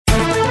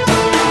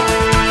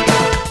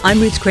I'm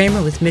Ruth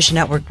Kramer with Mission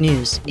Network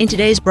News. In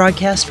today's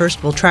broadcast,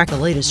 first we'll track the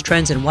latest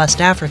trends in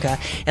West Africa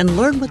and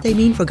learn what they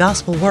mean for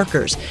gospel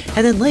workers.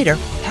 And then later,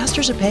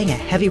 pastors are paying a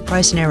heavy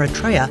price in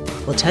Eritrea.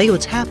 We'll tell you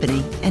what's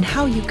happening and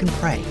how you can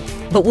pray.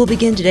 But we'll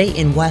begin today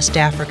in West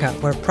Africa,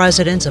 where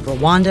presidents of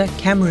Rwanda,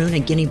 Cameroon,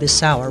 and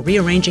Guinea-Bissau are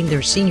rearranging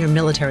their senior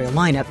military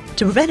lineup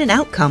to prevent an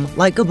outcome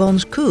like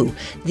Gabon's coup,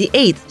 the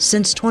 8th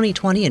since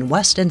 2020 in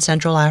West and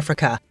Central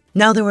Africa.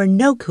 Now, there were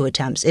no coup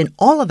attempts in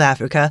all of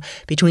Africa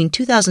between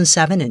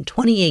 2007 and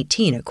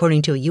 2018,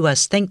 according to a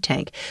U.S. think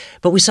tank.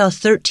 But we saw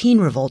 13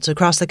 revolts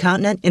across the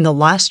continent in the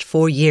last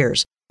 4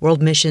 years.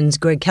 World Mission's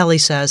Greg Kelly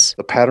says,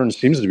 the pattern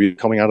seems to be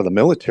coming out of the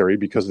military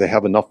because they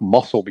have enough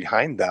muscle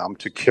behind them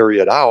to carry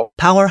it out.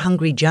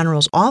 Power-hungry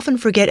generals often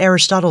forget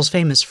Aristotle's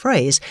famous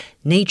phrase,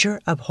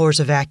 nature abhors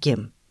a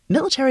vacuum.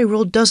 Military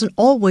rule doesn't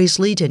always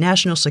lead to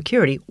national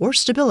security or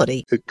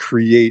stability. It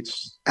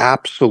creates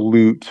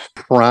absolute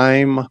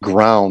prime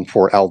ground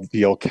for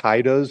the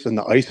Al-Qaedas and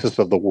the ISIS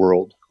of the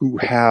world, who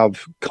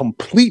have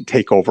complete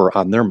takeover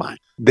on their mind.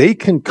 They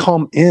can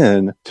come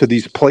in to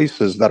these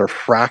places that are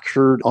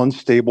fractured,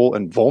 unstable,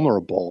 and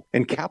vulnerable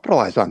and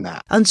capitalize on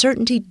that.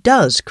 Uncertainty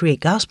does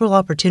create gospel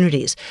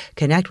opportunities.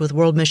 Connect with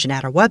World Mission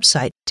at our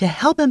website to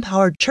help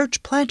empower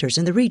church planters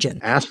in the region.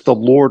 Ask the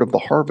Lord of the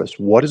harvest,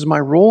 what is my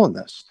role in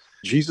this?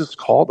 Jesus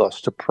called us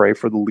to pray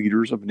for the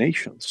leaders of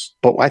nations.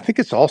 But I think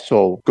it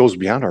also goes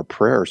beyond our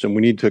prayers, and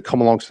we need to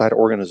come alongside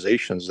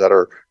organizations that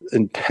are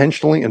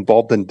intentionally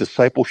involved in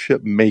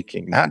discipleship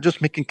making, not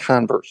just making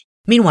converts.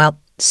 Meanwhile,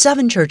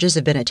 7 churches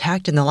have been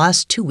attacked in the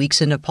last 2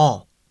 weeks in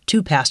Nepal.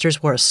 2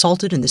 pastors were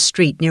assaulted in the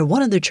street near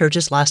one of their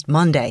churches last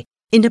Monday.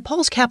 In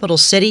Nepal's capital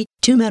city,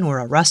 2 men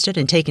were arrested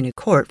and taken to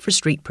court for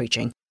street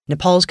preaching.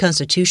 Nepal's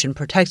constitution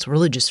protects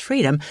religious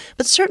freedom,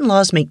 but certain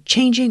laws make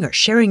changing or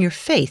sharing your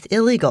faith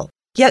illegal.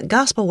 Yet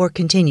gospel work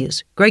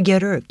continues. Greg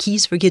Yoder of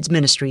Keys for Kids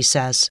Ministries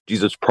says,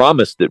 Jesus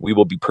promised that we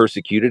will be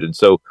persecuted, and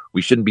so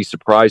we shouldn't be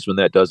surprised when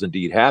that does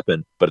indeed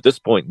happen. But at this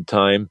point in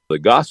time, the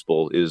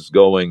gospel is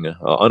going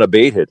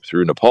unabated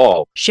through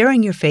Nepal.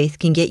 Sharing your faith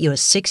can get you a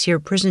 6-year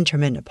prison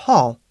term in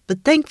Nepal,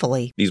 but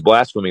thankfully, these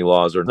blasphemy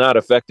laws are not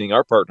affecting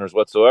our partners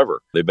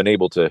whatsoever. They've been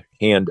able to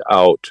hand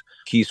out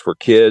Keys for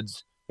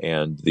Kids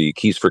and the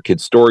Keys for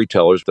Kids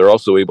storytellers. They're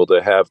also able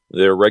to have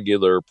their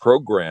regular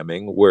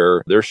programming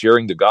where they're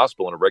sharing the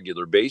gospel on a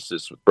regular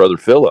basis with Brother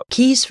Philip.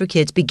 Keys for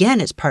Kids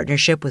began its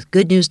partnership with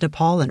Good News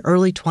Nepal in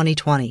early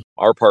 2020.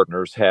 Our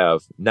partners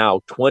have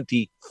now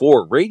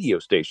 24 radio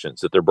stations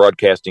that they're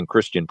broadcasting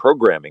Christian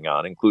programming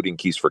on, including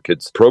Keys for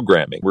Kids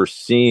programming. We're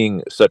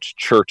seeing such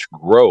church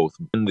growth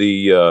in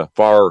the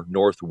far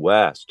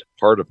northwest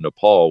part of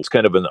Nepal. It's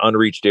kind of an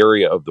unreached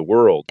area of the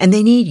world. And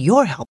they need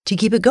your help to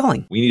keep it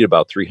going. We need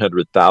about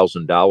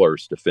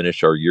 $300,000 to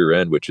finish our year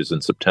end, which is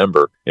in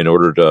September, in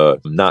order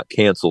to not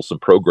cancel some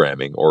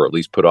programming or at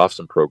least put off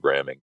some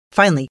programming.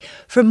 Finally,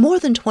 for more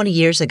than 20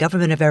 years, the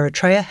government of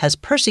Eritrea has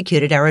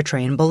persecuted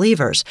Eritrean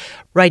believers.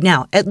 Right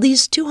now, at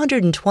least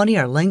 220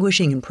 are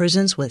languishing in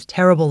prisons with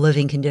terrible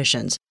living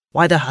conditions.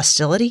 Why the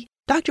hostility?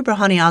 Dr.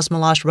 Brahani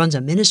Asmalash runs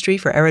a ministry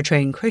for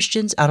Eritrean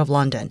Christians out of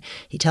London.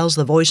 He tells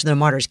the Voice of the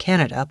Martyrs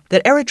Canada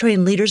that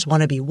Eritrean leaders want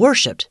to be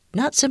worshipped,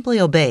 not simply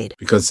obeyed.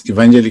 Because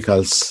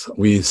evangelicals,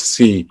 we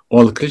see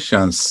all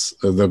Christians,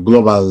 the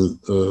global,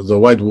 the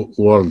wide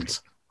world,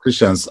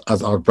 Christians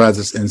as our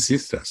brothers and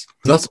sisters.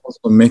 That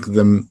also makes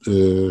them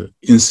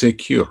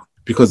insecure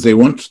because they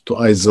want to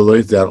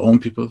isolate their own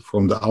people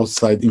from the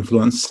outside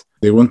influence.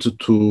 They wanted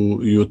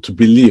you to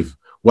believe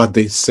what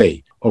they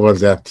say over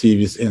their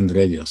TVs and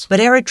radios. But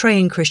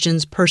Eritrean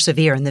Christians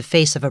persevere in the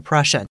face of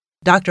oppression.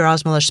 Dr.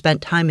 Osmalash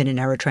spent time in an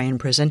Eritrean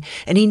prison,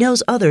 and he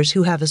knows others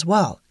who have as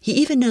well. He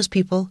even knows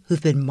people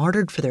who've been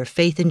martyred for their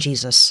faith in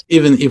Jesus.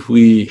 Even if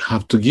we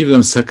have to give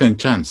them a second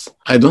chance,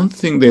 I don't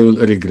think they will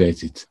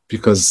regret it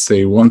because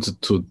they wanted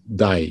to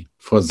die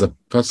for the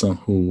person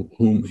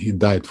whom he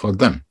died for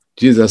them.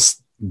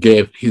 Jesus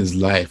gave his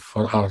life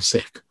for our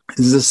sake.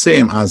 It's the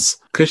same as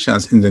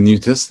Christians in the New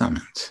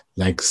Testament,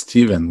 like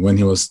Stephen when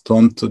he was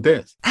stoned to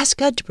death. Ask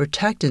God to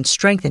protect and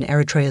strengthen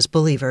Eritrea's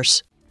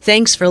believers.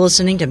 Thanks for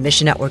listening to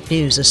Mission Network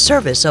News, a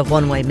service of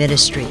One Way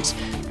Ministries.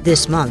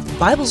 This month,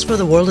 Bibles for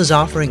the World is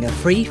offering a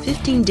free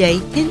 15-day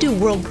Hindu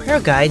World Prayer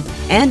Guide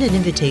and an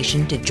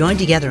invitation to join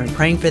together in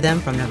praying for them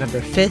from November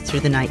 5th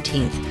through the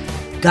 19th.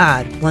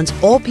 God wants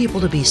all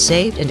people to be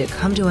saved and to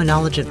come to a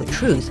knowledge of the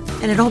truth,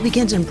 and it all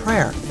begins in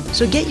prayer.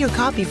 So get your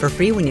copy for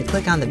free when you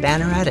click on the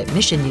banner ad at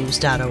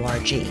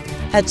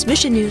missionnews.org. That's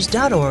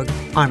missionnews.org.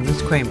 I'm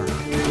Ruth Kramer.